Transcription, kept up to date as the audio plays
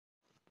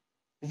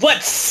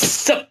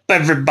What's up,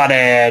 everybody?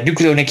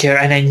 Nucleo Nick here,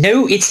 and I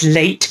know it's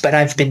late, but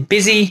I've been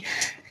busy.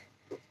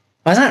 Well,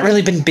 I've not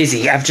really been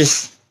busy. I've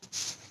just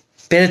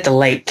been at the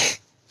lake.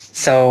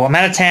 So I'm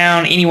out of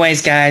town.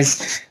 Anyways,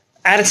 guys,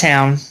 out of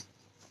town,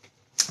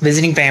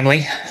 visiting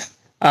family.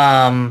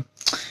 A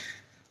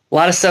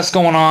lot of stuff's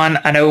going on.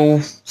 I know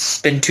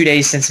it's been 2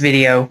 days since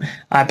video.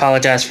 I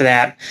apologize for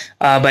that.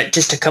 But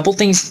just a couple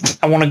things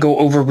I want to go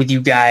over with you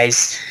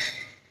guys.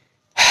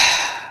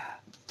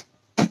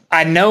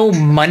 I know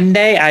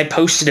Monday I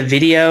posted a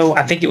video.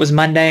 I think it was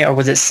Monday, or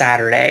was it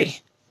Saturday?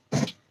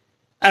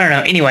 I don't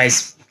know.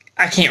 Anyways,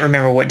 I can't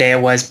remember what day it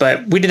was,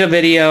 but we did a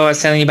video. I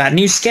was telling you about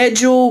new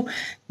schedule,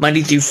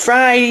 Monday through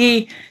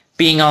Friday,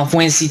 being off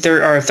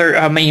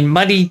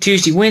Monday,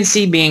 Tuesday,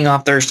 Wednesday, being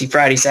off Thursday,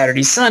 Friday,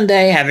 Saturday,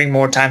 Sunday, having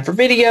more time for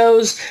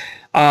videos,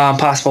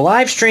 possible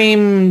live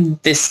stream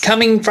this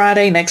coming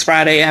Friday, next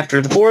Friday after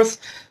the 4th.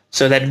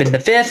 So that'd been the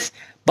 5th,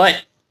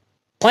 but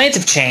plans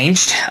have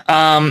changed.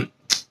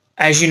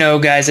 As you know,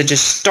 guys, I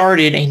just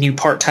started a new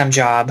part-time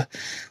job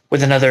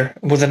with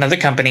another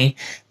company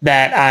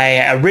that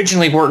I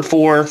originally worked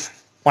for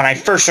when I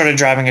first started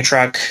driving a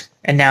truck,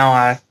 and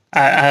now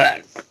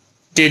I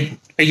did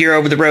a year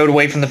over the road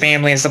away from the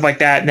family and stuff like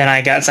that. Then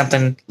I got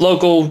something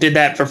local, did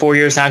that for 4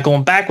 years. Now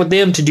going back with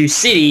them to do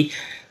city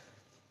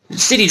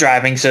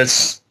driving, so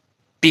it's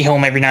be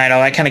home every night,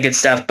 all that kind of good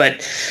stuff.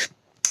 But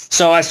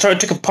so I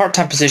took a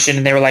part-time position,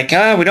 and they were like,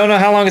 we don't know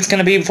how long it's going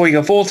to be before you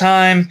go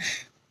full-time.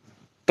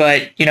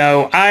 But, you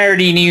know, I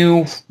already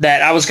knew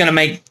that I was going to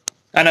make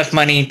enough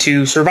money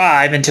to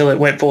survive until it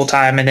went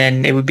full-time, and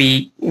then it would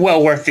be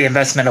well worth the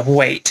investment of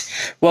wait.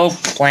 Well,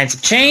 plans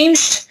have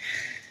changed.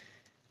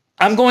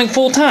 I'm going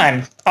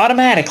full-time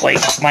automatically.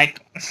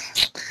 Like,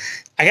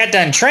 I got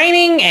done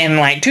training and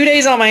like 2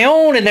 days on my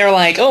own, and they're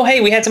like, oh,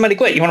 hey, we had somebody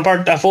quit. You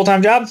want a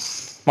full-time job? I'm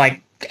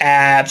like,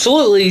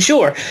 absolutely,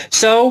 sure.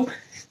 So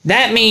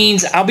that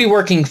means I'll be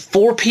working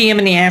 4 p.m.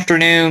 in the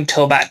afternoon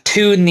till about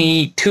 2 in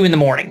the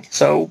morning.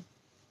 So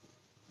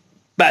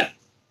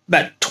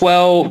about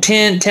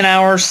 10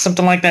 hours,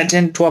 something like that,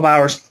 10, 12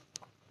 hours.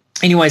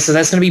 Anyway, so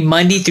that's going to be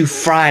Monday through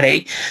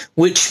Friday,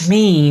 which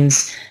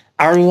means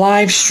our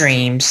live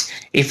streams,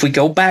 if we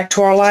go back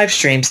to our live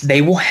streams,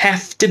 they will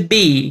have to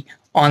be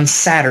on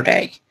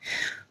Saturday,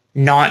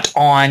 not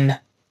on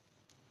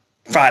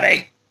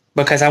Friday,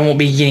 because I won't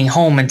be getting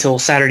home until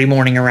Saturday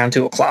morning around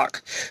 2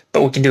 o'clock.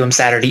 But we can do them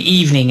Saturday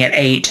evening at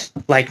 8,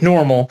 like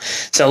normal.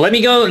 So let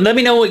me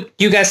know what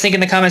you guys think in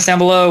the comments down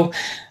below.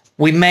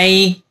 We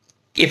may,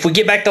 if we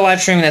get back to live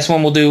streaming, that's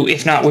when we'll do.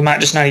 If not, we might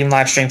just not even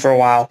live stream for a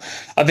while.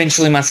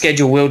 Eventually, my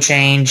schedule will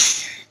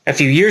change a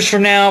few years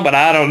from now, but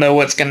I don't know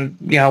what's gonna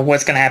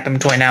happen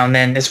between now and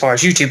then as far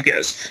as YouTube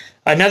goes.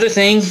 Another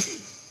thing,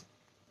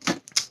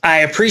 I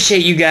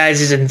appreciate you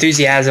guys'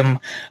 enthusiasm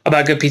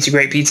about Good Pizza,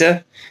 Great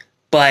Pizza,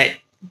 but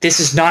this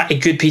is not a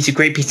Good Pizza,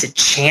 Great Pizza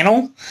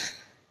channel.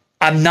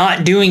 I'm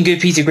not doing Good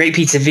Pizza, Great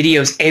Pizza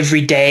videos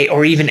every day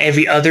or even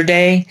every other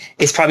day.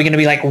 It's probably going to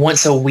be like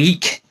once a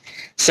week.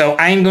 So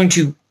I am going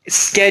to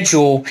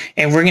schedule,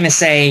 and we're going to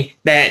say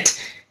that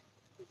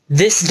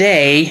this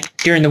day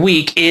during the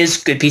week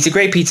is Good Pizza,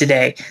 Great Pizza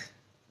Day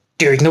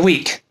during the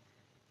week.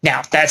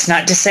 Now, that's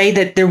not to say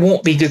that there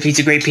won't be Good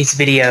Pizza, Great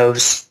Pizza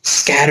videos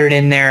scattered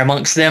in there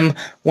amongst them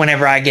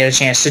whenever I get a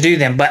chance to do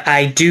them. But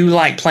I do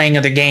like playing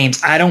other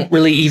games. I don't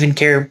really even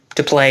care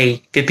to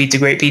play Good Pizza,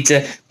 Great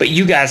Pizza, but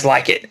you guys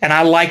like it. And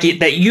I like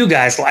it that you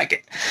guys like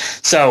it.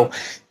 So,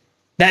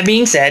 that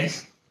being said,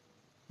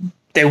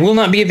 there will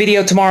not be a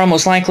video tomorrow,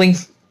 most likely.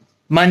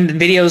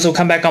 Videos will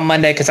come back on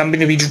Monday because I'm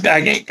going to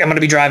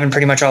be driving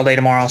pretty much all day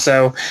tomorrow,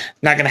 so I'm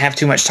not going to have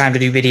too much time to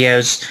do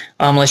videos.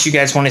 Unless you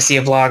guys want to see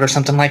a vlog or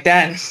something like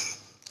that,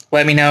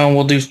 let me know and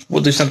we'll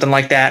do something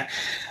like that.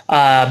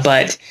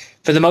 But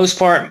for the most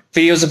part,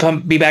 videos will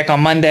be back on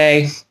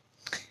Monday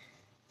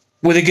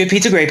with a Good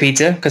Pizza, Great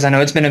Pizza, because I know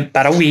it's been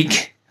about a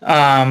week.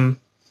 And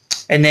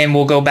then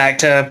we'll go back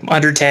to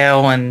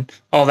Undertale and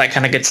all that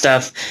kind of good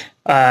stuff.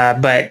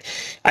 But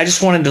I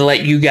just wanted to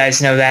let you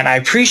guys know that I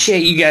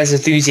appreciate you guys'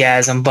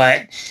 enthusiasm,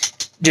 but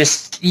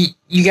just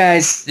you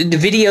guys, the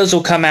videos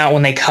will come out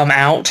when they come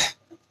out.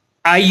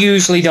 I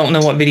usually don't know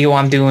what video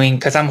I'm doing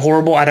because I'm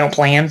horrible. I don't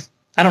plan.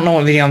 I don't know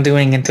what video I'm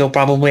doing until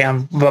probably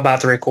I'm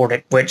about to record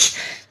it, which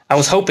I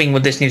was hoping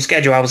with this new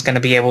schedule I was going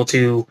to be able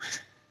to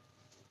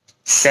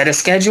set a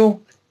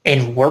schedule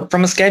and work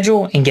from a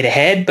schedule and get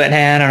ahead, but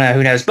I don't know,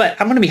 who knows. But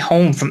I'm going to be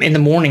home from in the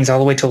mornings all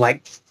the way till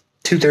like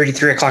 2:30,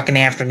 3 o'clock in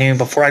the afternoon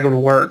before I go to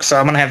work. So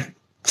I'm going to have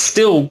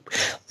still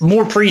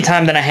more free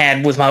time than I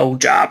had with my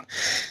old job.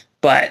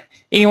 But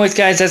anyways,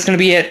 guys, that's going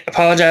to be it.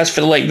 Apologize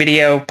for the late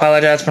video.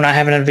 Apologize for not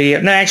having a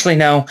video. No, actually,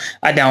 no,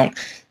 I don't.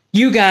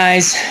 You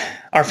guys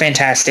are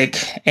fantastic,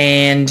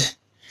 and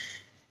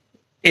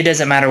it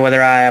doesn't matter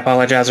whether I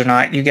apologize or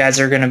not. You guys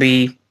are going to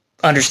be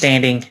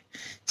understanding.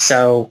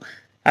 So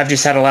I've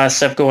just had a lot of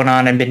stuff going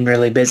on and been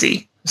really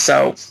busy.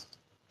 So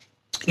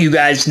you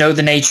guys know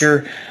the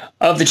nature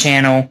of the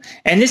channel,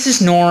 and this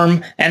is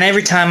norm, and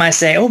every time I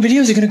say, oh,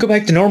 videos are going to go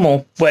back to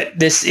normal, but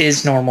this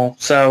is normal.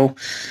 So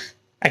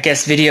I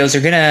guess videos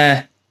are going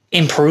to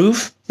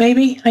improve,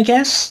 maybe, I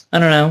guess. I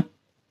don't know.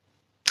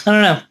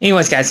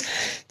 Anyways, guys,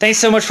 thanks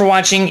so much for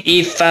watching.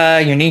 If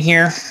you're new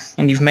here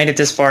and you've made it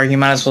this far, you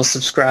might as well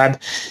subscribe.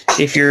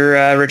 If you're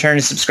a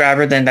returning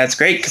subscriber, then that's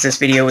great, because this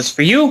video was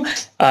for you.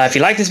 If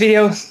you like this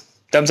video,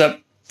 thumbs up.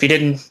 If you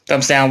didn't,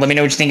 thumbs down. Let me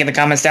know what you think in the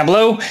comments down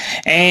below.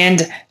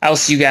 And I'll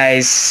see you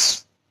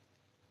guys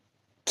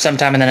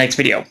sometime in the next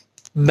video.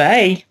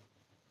 Bye.